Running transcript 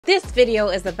This video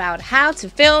is about how to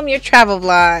film your travel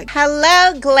vlog.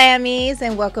 Hello Glammies,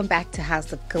 and welcome back to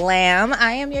House of Glam.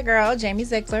 I am your girl, Jamie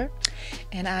Ziegler,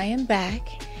 and I am back.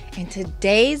 And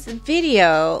today's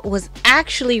video was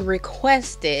actually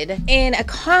requested in a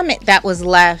comment that was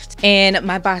left in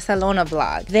my Barcelona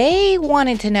vlog. They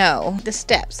wanted to know the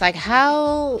steps, like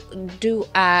how do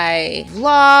I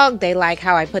vlog? They like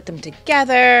how I put them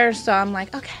together. So I'm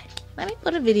like, okay, let me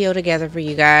put a video together for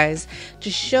you guys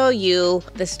to show you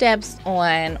the steps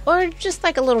on, or just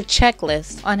like a little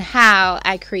checklist on how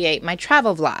I create my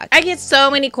travel vlog. I get so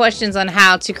many questions on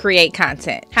how to create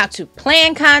content, how to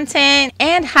plan content,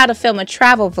 and how to film a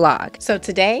travel vlog. So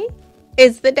today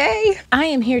is the day. I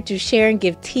am here to share and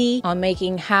give tea on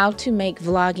making how to make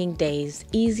vlogging days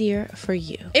easier for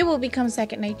you. It will become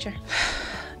second nature.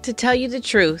 To tell you the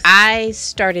truth, I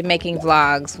started making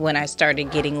vlogs when I started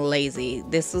getting lazy.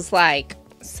 This was like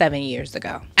 7 years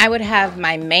ago. I would have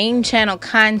my main channel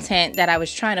content that I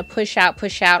was trying to push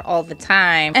out all the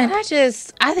time. And I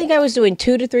think I was doing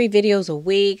 2 to 3 videos a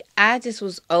week. I just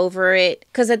was over it.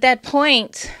 Because at that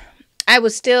point, I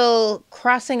was still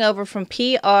crossing over from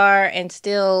PR and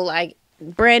still like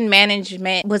brand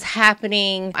management was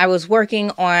happening. I was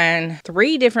working on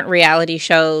 3 different reality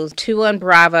shows, 2 on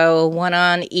Bravo, 1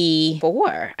 on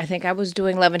E4. I think I was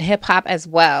doing Love and Hip Hop as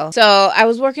well. So I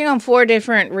was working on 4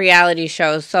 different reality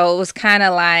shows. So it was kind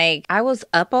of like I was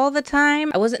up all the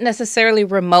time. I wasn't necessarily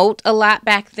remote a lot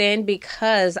back then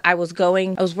because I was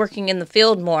working in the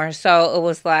field more. So it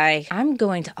was like, I'm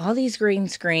going to all these green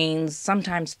screens,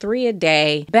 sometimes 3 a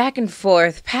day, back and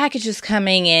forth, packages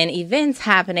coming in, events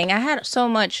happening. I had so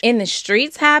much in the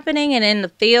streets happening and in the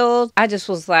field. I just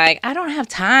was like, I don't have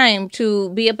time to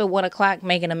be up at 1 o'clock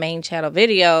making a main channel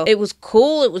video. It was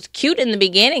cool. It was cute in the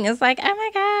beginning. It's like, oh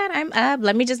my God, I'm up.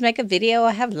 Let me just make a video.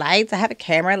 I have lights. I have a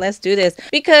camera. Let's do this.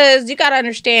 Because you got to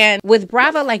understand, with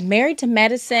Bravo, like Married to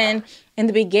Medicine, in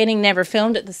the beginning never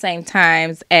filmed at the same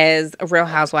times as Real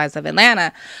Housewives of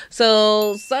Atlanta.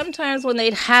 So sometimes when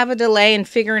they'd have a delay in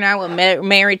figuring out what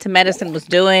Married to Medicine was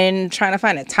doing, trying to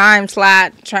find a time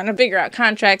slot, trying to figure out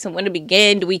contracts and when to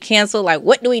begin, do we cancel? Like,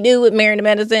 what do we do with Married to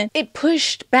Medicine? It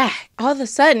pushed back. All of a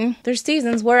sudden, there's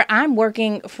seasons where I'm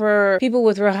working for people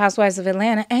with Real Housewives of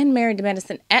Atlanta and Married to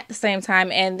Medicine at the same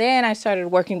time. And then I started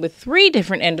working with 3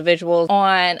 different individuals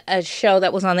on a show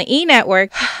that was on the E! Network.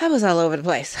 I was all over the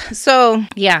place. So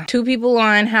yeah, 2 people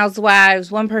on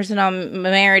Housewives, 1 person on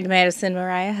Married to Medicine,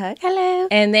 Mariah Huck, hello,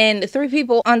 and then 3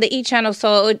 people on the E! Channel,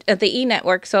 so at the E!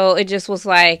 Network. So it just was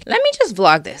like, let me just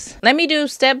vlog this. Let me do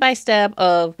step by step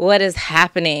of what is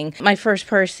happening. My first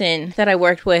person that I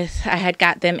worked with, I had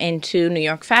got them into New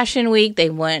York Fashion Week. They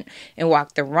went and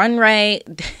walked the runway.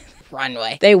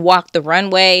 They walked the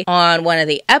runway on one of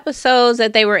the episodes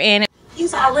that they were in.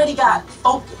 He's already got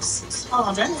focus. Hold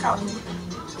on, Jamie calling me.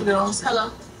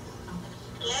 Hello.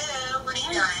 Hello, what are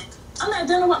you doing? I'm at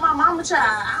dinner with my mama child.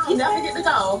 I don't never get to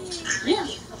go. Yeah.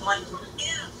 What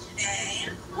Tuesday?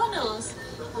 What news?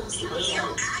 You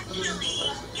actually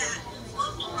got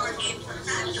booked for a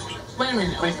fashion week. Wait a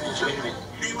minute.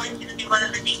 They want you to be one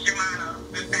of the feature models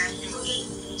for Fashion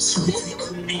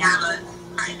Week. They have a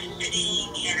private fitting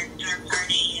and a dinner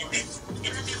party, and it's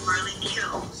gonna be really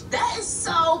cute. That is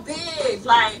so big.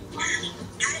 Like, It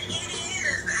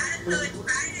is. I'm so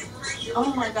excited for you.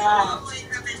 oh my God. Always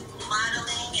have been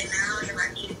modeling, and now you're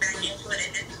like getting back into it,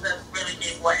 and this is a really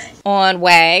big way. On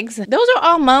WAGs. Those are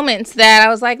all moments that I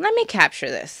was like, let me capture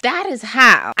this. That is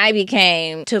how I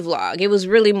became to vlog. It was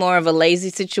really more of a lazy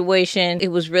situation. It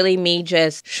was really me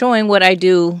just showing what I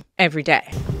do every day.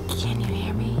 Can you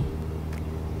hear me?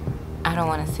 I don't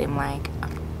want to seem like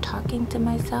I'm talking to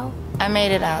myself. I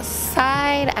made it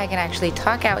outside. I can actually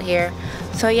talk out here.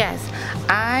 So yes,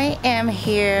 I am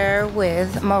here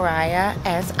with Mariah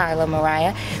as Isla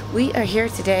Mariah. We are here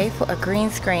today for a green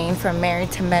screen from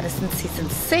Married to Medicine season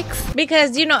 6.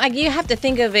 Because, you know, you have to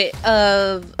think of it,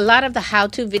 of a lot of the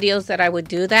how-to videos that I would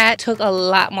do that took a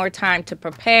lot more time to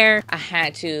prepare. I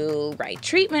had to write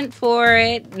treatment for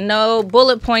it, no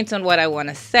bullet points on what I want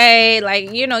to say.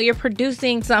 Like, you know, you're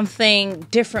producing something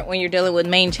different when you're dealing with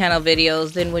main channel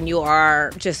videos than when you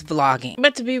are just vlogging.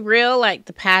 But to be real, like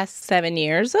the past 7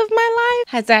 years of my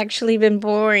life has actually been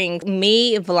boring.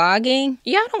 Me vlogging,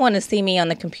 y'all don't want to see me on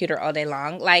the computer all day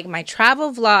long. Like my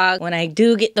travel vlog, when I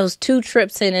do get those 2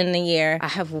 trips in a year, I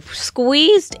have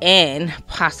squeezed in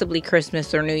possibly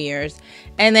Christmas or New Year's.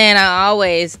 And then I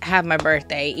always have my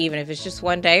birthday, even if it's just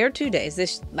 1 day or 2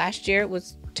 days. Last year it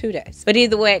was 2 days. But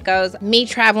either way it goes, me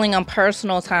traveling on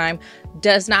personal time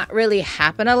does not really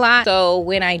happen a lot. So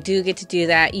when I do get to do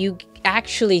that,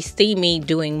 actually see me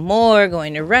doing more,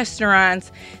 going to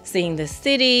restaurants, seeing the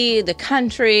city, the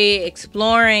country,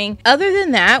 exploring. Other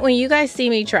than that, when you guys see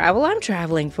me travel, I'm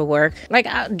traveling for work. Like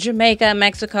Jamaica,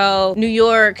 Mexico, New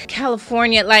York,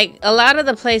 California, like a lot of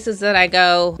the places that I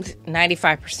go,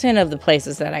 95% of the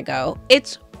places that I go,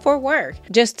 it's for work.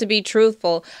 Just to be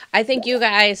truthful, I think you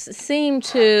guys seem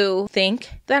to think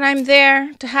that I'm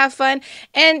there to have fun.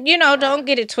 And, you know, don't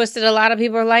get it twisted. A lot of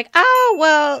people are like, oh,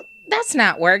 well, that's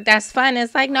not work. That's fun.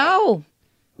 It's like, no,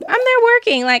 I'm there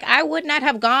working. Like, I would not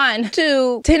have gone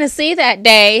to Tennessee that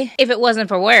day if it wasn't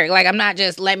for work. Like, I'm not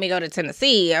just, let me go to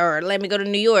Tennessee or let me go to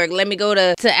New York. Let me go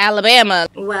to Alabama.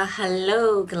 Well,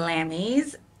 hello,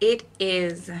 Glammies. It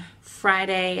is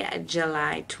Friday,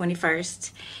 July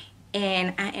 21st.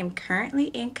 And I am currently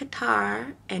in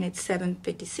Qatar, and it's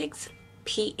 7:56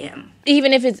 p.m.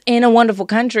 Even if it's in a wonderful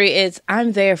country,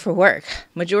 I'm there for work.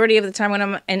 Majority of the time when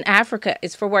I'm in Africa,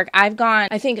 it's for work. I've gone,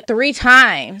 I think, 3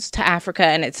 times to Africa,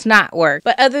 and it's not work.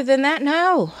 But other than that,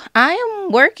 no, I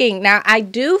am working. Now, I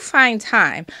do find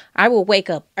time. I will wake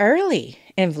up early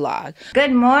and vlog.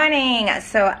 Good morning.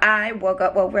 So I woke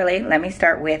up, well, really, let me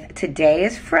start with, today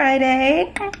is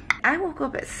Friday. I woke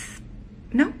up at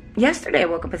yesterday I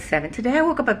woke up at 7. Today I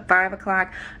woke up at 5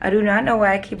 o'clock. I do not know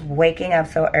why I keep waking up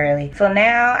so early. So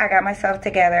now I got myself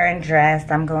together and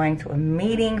dressed. I'm going to a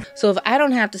meeting. So if I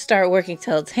don't have to start working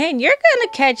till 10, you're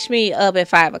gonna catch me up at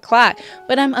 5 o'clock.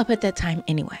 But I'm up at that time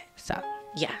anyway. So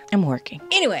yeah, I'm working.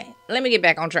 Anyway, let me get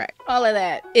back on track. All of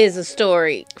that is a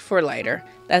story for later.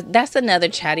 That's another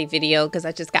chatty video because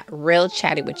I just got real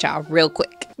chatty with y'all real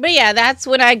quick. But yeah, that's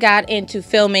when I got into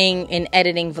filming and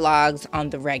editing vlogs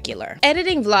on the regular.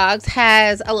 Editing vlogs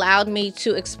has allowed me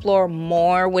to explore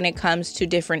more when it comes to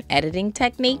different editing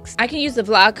techniques. I can use the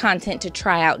vlog content to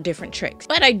try out different tricks.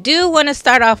 But I do want to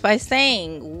start off by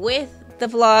saying, with the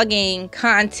vlogging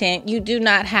content, you do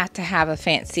not have to have a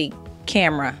fancy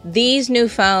camera. These new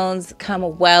phones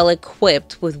come well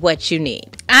equipped with what you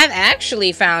need. I've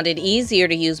actually found it easier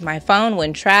to use my phone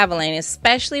when traveling,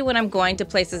 especially when I'm going to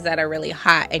places that are really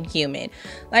hot and humid.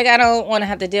 Like, I don't want to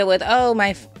have to deal with, oh,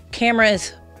 my camera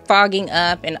is fogging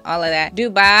up and all of that.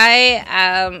 Dubai,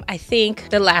 I think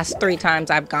the last 3 times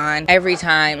I've gone, every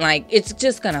time, like, it's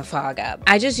just gonna fog up.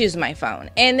 I just use my phone.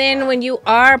 And then when you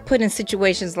are put in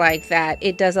situations like that,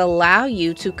 it does allow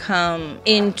you to come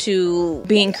into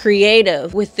being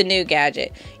creative with the new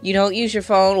gadget. You don't use your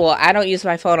phone. Well, I don't use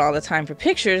my phone all the time for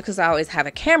pictures because I always have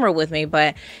a camera with me,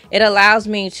 but it allows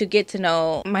me to get to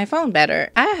know my phone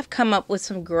better. I have come up with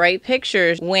some great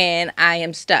pictures when I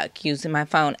am stuck using my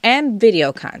phone and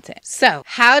video content. So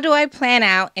how do I plan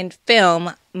out and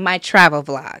film my travel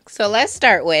vlog? So let's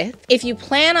start with, if you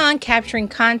plan on capturing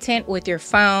content with your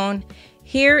phone,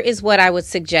 here is what I would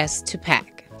suggest to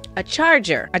pack. A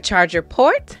charger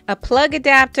port, a plug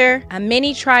adapter, a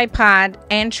mini tripod,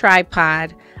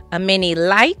 a mini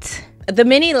light. The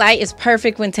mini light is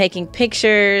perfect when taking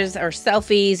pictures or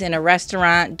selfies in a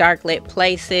restaurant, dark lit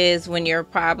places, when you're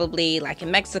probably like in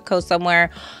Mexico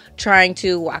somewhere, trying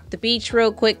to walk the beach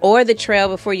real quick or the trail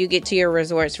before you get to your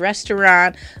resort's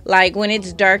restaurant. Like when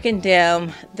it's dark and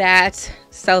dim, that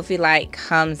selfie light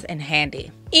comes in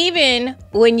handy. Even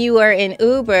when you are in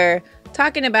Uber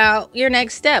talking about your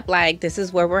next step, like, this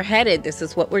is where we're headed, this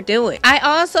is what we're doing. I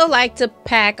also like to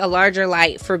pack a larger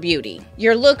light for beauty,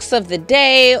 your looks of the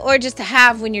day, or just to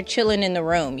have when you're chilling in the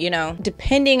room, you know.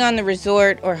 Depending on the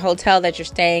resort or hotel that you're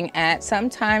staying at,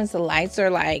 sometimes the lights are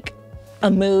like a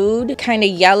mood, kind of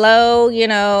yellow, you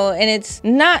know, and it's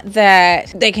not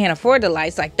that they can't afford the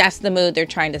lights, like that's the mood they're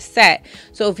trying to set.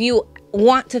 So if you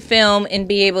want to film and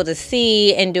be able to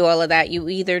see and do all of that, you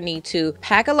either need to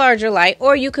pack a larger light,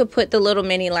 or you could put the little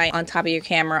mini light on top of your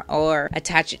camera or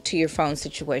attach it to your phone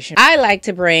situation. I like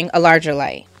to bring a larger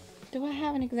light. Do I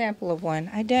have an example of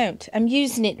one? I don't. I'm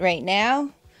using it right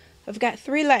now. I've got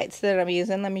 3 lights that I'm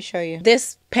using. Let me show you.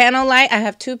 This panel light, I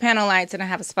have 2 panel lights and I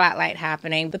have a spotlight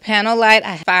happening. The panel light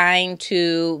I find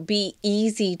to be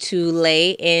easy to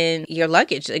lay in your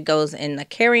luggage. It goes in the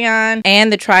carry-on,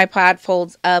 and the tripod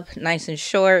folds up nice and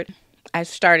short. I've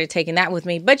started taking that with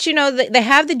me. But you know, they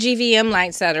have the GVM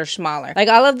lights that are smaller. Like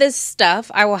all of this stuff,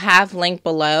 I will have linked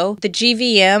below. The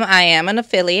GVM, I am an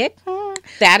affiliate.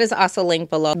 That is also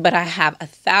linked below, but I have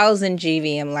 1,000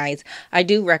 GVM lights. I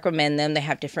do recommend them. They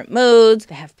have different moods,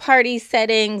 they have party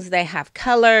settings, they have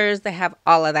colors, they have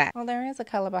all of that. Well, there is a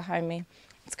color behind me.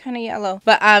 It's kind of yellow.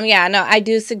 But yeah, no, I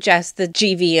do suggest the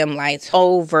GVM lights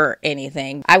over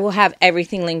anything. I will have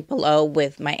everything linked below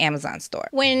with my Amazon store.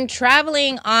 When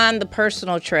traveling on the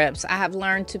personal trips, I have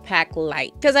learned to pack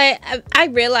light. Because I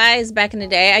realized back in the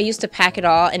day, I used to pack it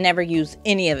all and never use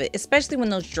any of it. Especially when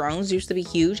those drones used to be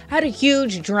huge. I had a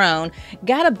huge drone,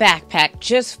 got a backpack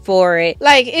just for it.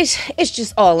 Like, it's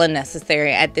just all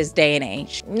unnecessary at this day and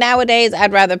age. Nowadays,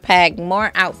 I'd rather pack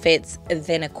more outfits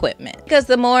than equipment. Because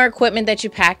the more equipment that you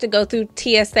pack to go through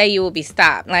TSA, you will be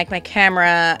stopped. Like my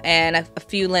camera and a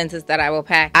few lenses that I will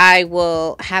pack. I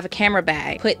will have a camera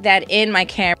bag, put that in my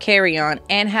carry-on,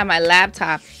 and have my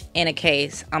laptop in a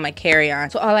case on my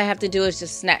carry-on. So all I have to do is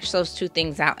just snatch those two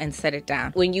things out and set it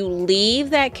down. When you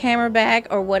leave that camera bag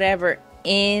or whatever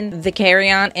in the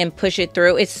carry-on and push it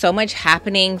through, it's so much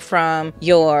happening from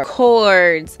your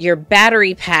cords, your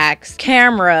battery packs,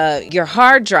 camera, your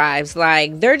hard drives.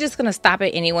 Like, they're just gonna stop it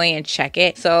anyway and check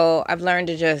it. So I've learned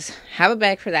to just have a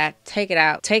bag for that, take it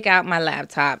out, take out my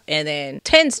laptop, and then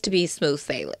tends to be smooth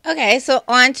sailing. Okay, so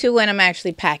on to when I'm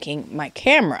actually packing my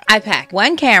camera. I pack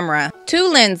one camera, two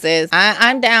lenses.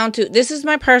 I'm down to, this is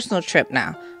my personal trip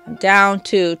now. I'm down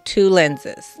to 2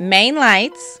 lenses, main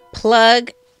lights,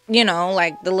 plug, you know,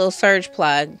 like the little surge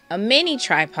plug, a mini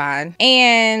tripod,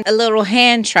 and a little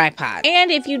hand tripod.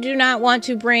 And if you do not want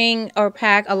to bring or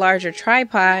pack a larger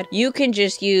tripod, you can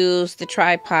just use the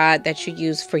tripod that you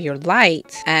use for your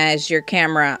light as your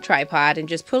camera tripod and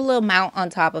just put a little mount on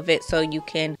top of it so you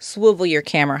can swivel your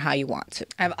camera how you want to.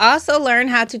 I've also learned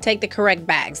how to take the correct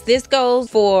bags. This goes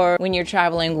for when you're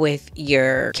traveling with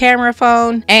your camera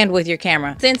phone and with your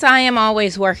camera. Since I am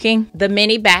always working, the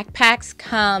mini backpacks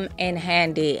come in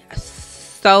handy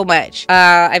so much.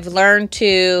 I've learned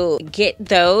to get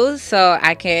those so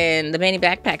I can, the mini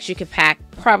backpacks, you can pack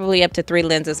probably up to 3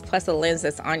 lenses plus a lens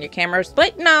that's on your cameras,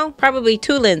 but no, probably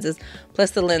 2 lenses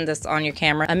plus the lens that's on your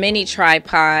camera, a mini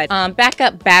tripod,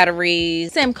 backup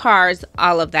batteries, SIM cards,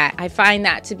 all of that. I find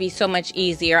that to be so much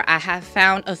easier. I have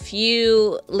found a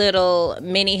few little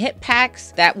mini hip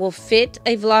packs that will fit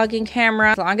a vlogging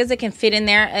camera as long as it can fit in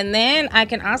there, and then I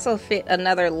can also fit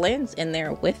another lens in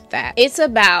there with that. It's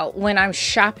about, when I'm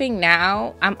shopping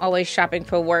now, I'm always shopping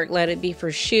for work, let it be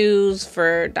for shoes,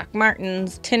 for Doc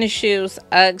Martens, tennis shoes,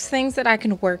 Uggs, things that I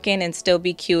can work in and still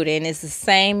be cute in. It's the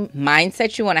same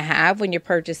mindset you want to have when you're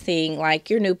purchasing like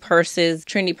your new purses,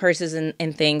 trendy purses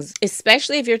and things,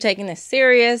 especially if you're taking this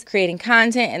serious, creating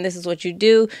content, and this is what you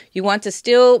do. You want to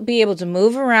still be able to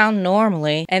move around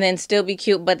normally and then still be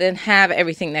cute, but then have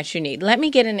everything that you need. Let me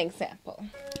get an example.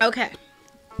 Okay,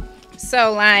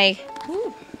 so like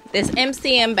this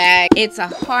MCM bag, it's a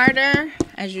harder,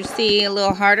 as you see, a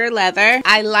little harder leather.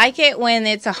 I like it when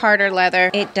it's a harder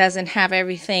leather. It doesn't have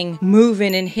everything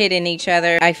moving and hitting each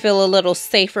other. I feel a little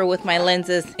safer with my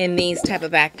lenses in these type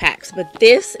of backpacks. But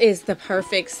this is the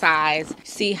perfect size.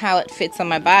 See how it fits on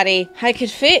my body. I could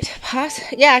fit,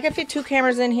 I could fit 2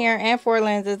 cameras in here and 4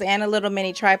 lenses and a little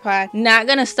mini tripod. Not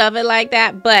gonna stuff it like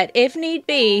that, but if need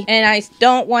be, and I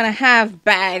don't want to have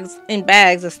bags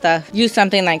of stuff, use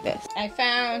something like this. I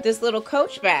found this little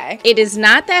Coach bag. It is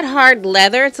not that hard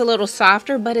leather. It's a little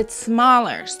softer, but it's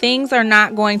smaller. Things are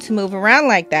not going to move around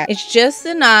like that. It's just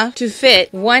enough to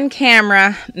fit 1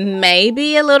 camera,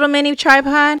 maybe a little mini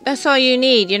tripod. That's all you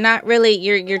need. You're not really,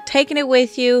 you're taking it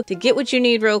with you to get what you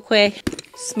need real quick.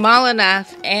 Small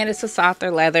enough, and it's a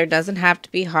softer leather. Doesn't have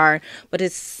to be hard, but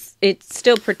it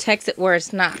still protects it where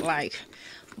it's not like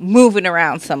moving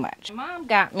around so much. Mom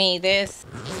got me this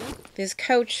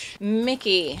Coach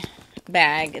Mickey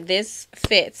bag. This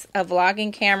fits a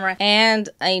vlogging camera and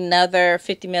another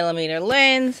 50mm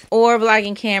lens, or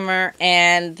vlogging camera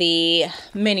and the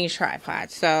mini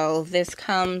tripod. So this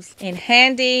comes in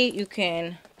handy. You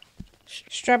can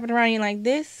strap it around you like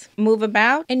this, move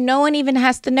about, and no one even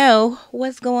has to know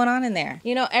what's going on in there.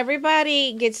 You know,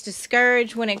 everybody gets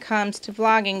discouraged when it comes to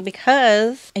vlogging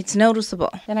because it's noticeable.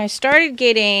 Then I started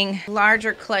getting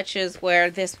larger clutches where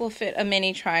this will fit a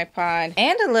mini tripod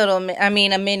and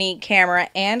a mini camera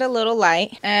and a little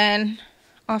light, and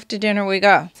off to dinner we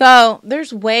go. So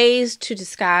there's ways to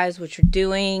disguise what you're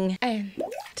doing and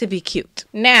to be cute.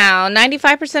 Now,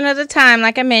 95% of the time,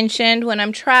 like I mentioned, when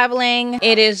I'm traveling,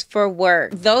 it is for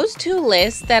work. Those 2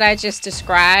 lists that I just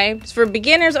described is for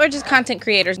beginners or just content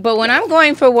creators. But when I'm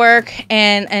going for work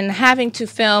and having to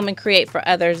film and create for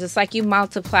others, it's like you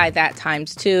multiply that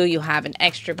times 2. You have an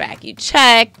extra bag you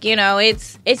check. You know,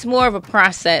 it's more of a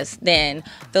process than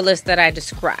the list that I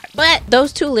described. But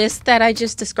those 2 lists that I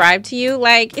just described to you,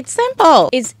 like, Like, it's simple.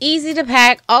 It's easy to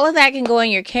pack. All of that can go in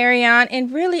your carry-on.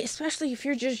 And really, especially if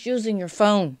you're just using your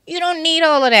phone, you don't need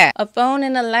all of that. A phone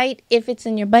and a light if it's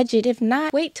in your budget. If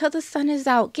not, wait till the sun is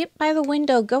out. Get by the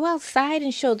window. Go outside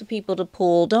and show the people the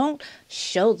pool. Don't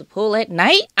show the pool at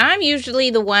night. I'm usually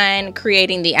the one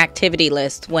creating the activity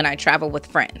list when I travel with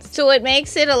friends. So it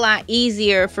makes it a lot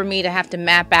easier for me to have to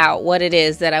map out what it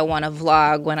is that I want to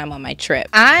vlog when I'm on my trip.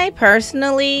 I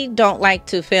personally don't like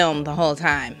to film the whole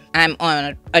time I'm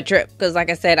on a trip because, like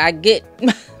I said, I get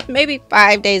maybe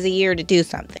 5 days a year to do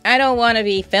something. I don't want to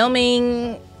be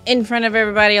filming in front of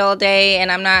everybody all day,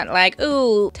 and I'm not like,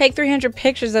 ooh, take 300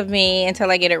 pictures of me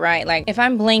until I get it right. Like, if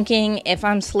I'm blinking, if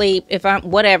I'm asleep, if I'm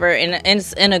whatever, and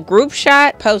it's in a group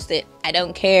shot, post it. I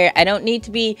don't care. I don't need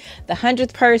to be the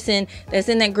 100th person that's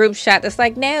in that group shot that's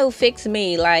like, no, fix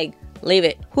me. Like, leave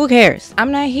it. Who cares?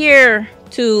 I'm not here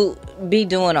to be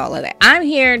doing all of that. I'm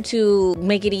here to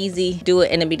make it easy, do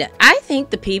it, and then be done. I think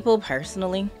the people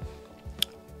personally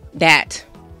that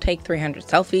take 300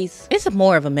 selfies, it's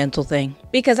more of a mental thing,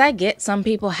 because I get some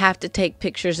people have to take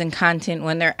pictures and content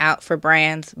when they're out for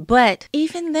brands, but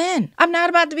even then, I'm not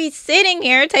about to be sitting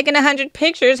here taking 100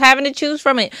 pictures having to choose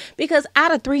from it, because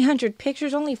out of 300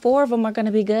 pictures only 4 of them are going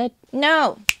to be good.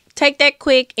 No, take that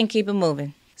quick and keep it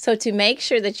moving. So to make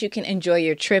sure that you can enjoy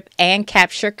your trip and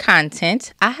capture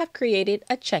content, I have created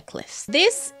a checklist.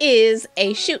 This is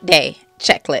a shoot day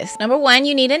checklist. Number 1,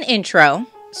 you need an intro.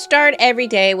 Start every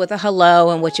day with a hello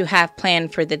and what you have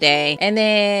planned for the day. And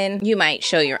then you might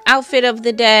show your outfit of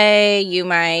the day. You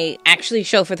might actually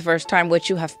show for the first time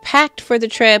what you have packed for the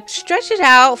trip. Stretch it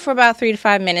out for about 3 to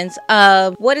 5 minutes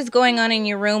of what is going on in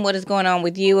your room, what is going on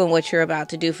with you, and what you're about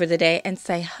to do for the day, and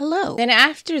say hello. Then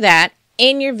after that,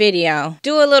 in your video,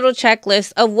 do a little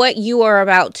checklist of what you are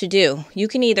about to do. You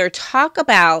can either talk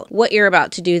about what you're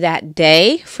about to do that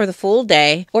day for the full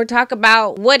day, or talk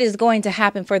about what is going to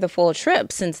happen for the full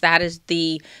trip, since that is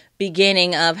the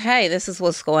beginning of, hey, this is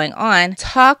what's going on.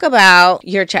 Talk about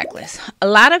your checklist. A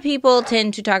lot of people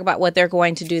tend to talk about what they're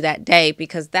going to do that day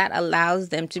because that allows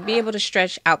them to be able to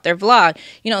stretch out their vlog.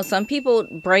 You know, some people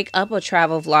break up a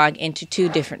travel vlog into 2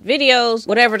 different videos,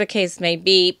 whatever the case may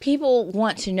be. People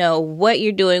want to know what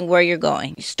you're doing, where you're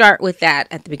going. You start with that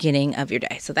at the beginning of your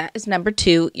day. So that is number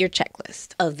 2, your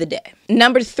checklist of the day.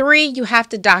 Number 3, you have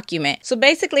to document. So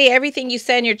basically everything you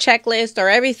said in your checklist, or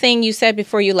everything you said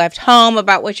before you left home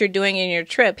about what you're doing in your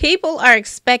trip, people are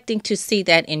expecting to see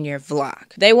that in your vlog.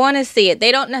 They want to see it. They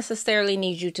don't necessarily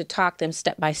need you to talk them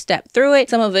step by step through it.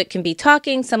 Some of it can be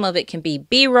talking, some of it can be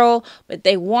B-roll, but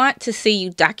they want to see you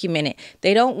document it.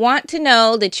 They don't want to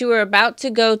know that you are about to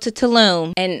go to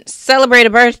Tulum and celebrate a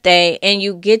birthday, and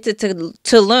you get to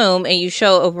Tulum and you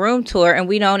show a room tour and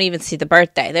we don't even see the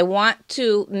birthday. They want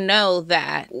to know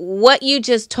that what you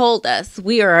just told us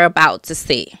we are about to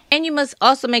see. And you must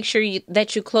also make sure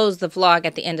that you close the vlog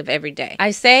at the end of every day.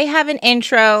 I say have an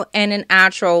intro and an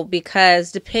outro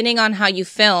because depending on how you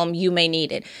film, you may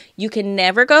need it. You can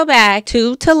never go back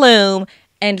to Tulum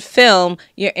and film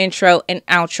your intro and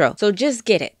outro. So just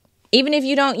get it. Even if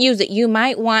you don't use it, you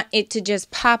might want it to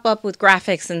just pop up with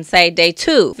graphics and say day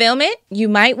 2. Film it. You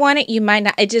might want it. You might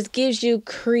not. It just gives you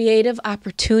creative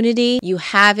opportunity. You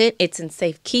have it. It's in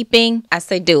safekeeping. I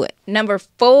say do it. Number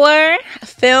 4,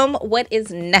 film what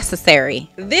is necessary.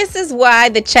 This is why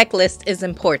the checklist is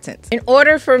important. In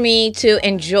order for me to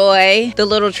enjoy the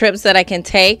little trips that I can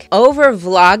take, over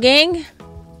vlogging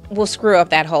will screw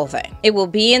up that whole thing. It will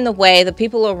be in the way. The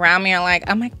people around me are like,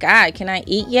 oh my God, can I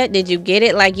eat yet? Did you get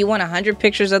it? Like, you want 100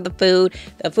 pictures of the food.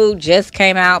 The food just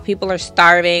came out. People are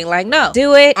starving. Like, no.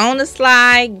 Do it on the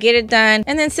slide, get it done,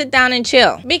 and then sit down and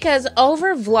chill. Because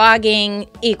over vlogging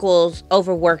equals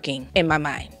overworking in my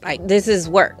mind. Like, this is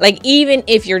work. Like, even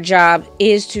if your job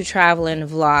is to travel and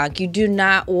vlog, you do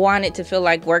not want it to feel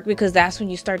like work, because that's when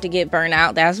you start to get burnt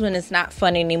out. That's when it's not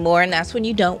fun anymore, and that's when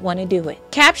you don't want to do it.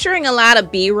 Capturing a lot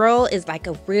of B-roll is like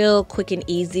a real quick and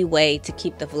easy way to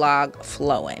keep the vlog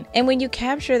flowing. And when you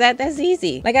capture that, that's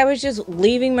easy. Like, I was just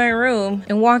leaving my room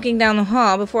and walking down the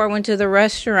hall before I went to the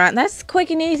restaurant. That's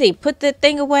quick and easy. Put the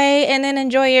thing away and then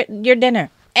enjoy your dinner.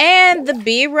 And the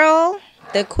B-roll,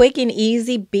 the quick and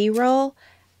easy B-roll,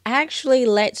 actually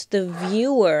lets the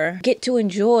viewer get to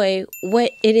enjoy what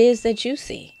it is that you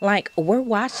see. Like, we're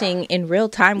watching in real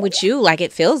time with you. Like,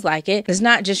 it feels like it. It's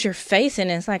not just your face and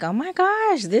it's like, oh my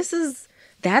gosh,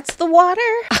 that's the water.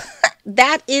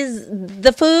 That is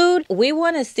the food. We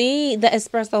want to see the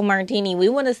espresso martini. We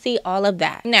want to see all of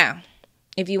that. Now,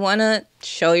 if you want to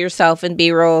show yourself in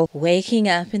B-roll, waking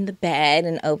up in the bed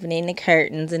and opening the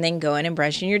curtains and then going and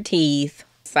brushing your teeth.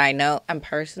 Side note, I'm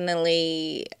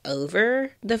personally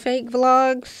over the fake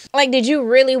vlogs. Like, did you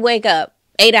really wake up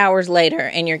 8 hours later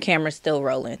and your camera's still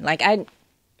rolling. Like, I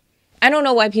don't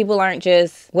know why people aren't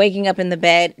just waking up in the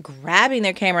bed, grabbing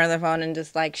their camera on their phone and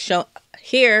just like,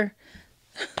 here,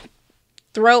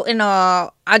 throat and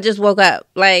all, I just woke up.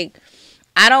 Like,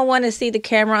 I don't want to see the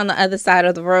camera on the other side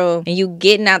of the room and you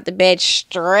getting out the bed,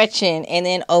 stretching, and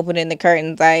then opening the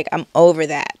curtains. Like, I'm over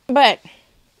that. But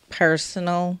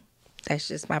that's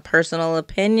just my personal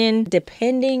opinion.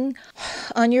 Depending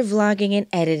on your vlogging and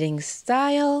editing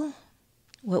style,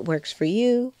 what works for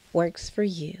you, works for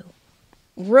you.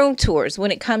 Room tours.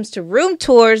 When it comes to room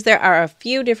tours, there are a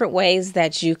few different ways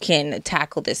that you can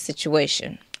tackle this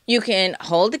situation. You can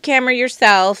hold the camera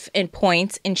yourself and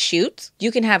point and shoot.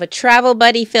 You can have a travel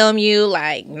buddy film you,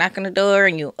 like knock on the door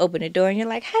and you open the door and you're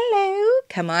like, hello,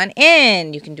 come on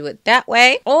in. You can do it that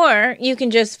way. Or you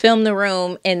can just film the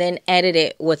room and then edit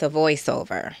it with a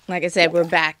voiceover. Like I said, we're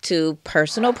back to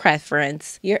personal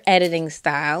preference, your editing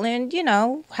style, and you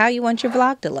know, how you want your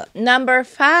vlog to look. Number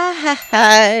 5.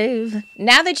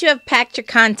 Now that you have packed your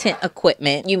content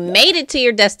equipment, you made it to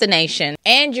your destination,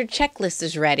 and your checklist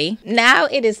is ready, now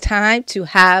it is time to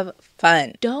have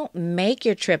fun. Don't make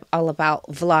your trip all about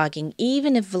vlogging,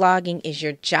 even if vlogging is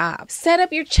your job. Set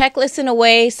up your checklist in a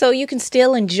way so you can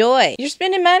still enjoy. You're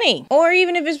spending money, or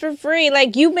even if it's for free,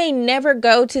 like you may never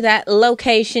go to that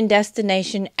location,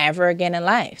 destination ever again in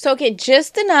life. So get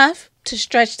just enough to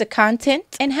stretch the content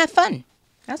and have fun.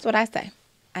 That's what I say.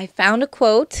 I found a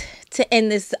quote to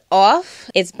end this off.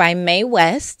 It's by Mae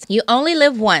West. You only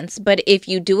live once, but if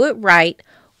you do it right,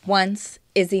 once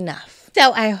is enough.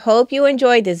 So I hope you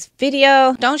enjoyed this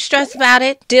video. Don't stress about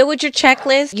it. Deal with your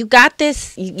checklist. You got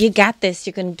this. You got this.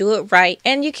 You're going to do it right.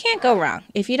 And you can't go wrong.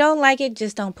 If you don't like it,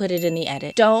 just don't put it in the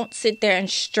edit. Don't sit there and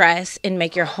stress and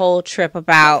make your whole trip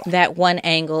about that one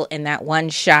angle and that one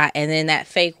shot and then that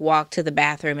fake walk to the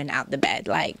bathroom and out the bed.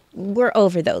 Like, we're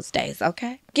over those days,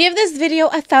 okay? Give this video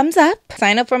a thumbs up.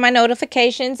 Sign up for my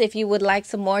notifications if you would like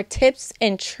some more tips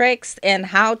and tricks and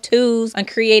how-tos on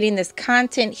creating this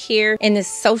content here in this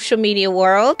social media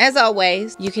world. As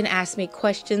always, you can ask me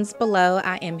questions below.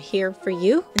 I am here for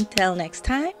you. Until next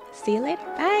time, see you later.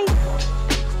 Bye.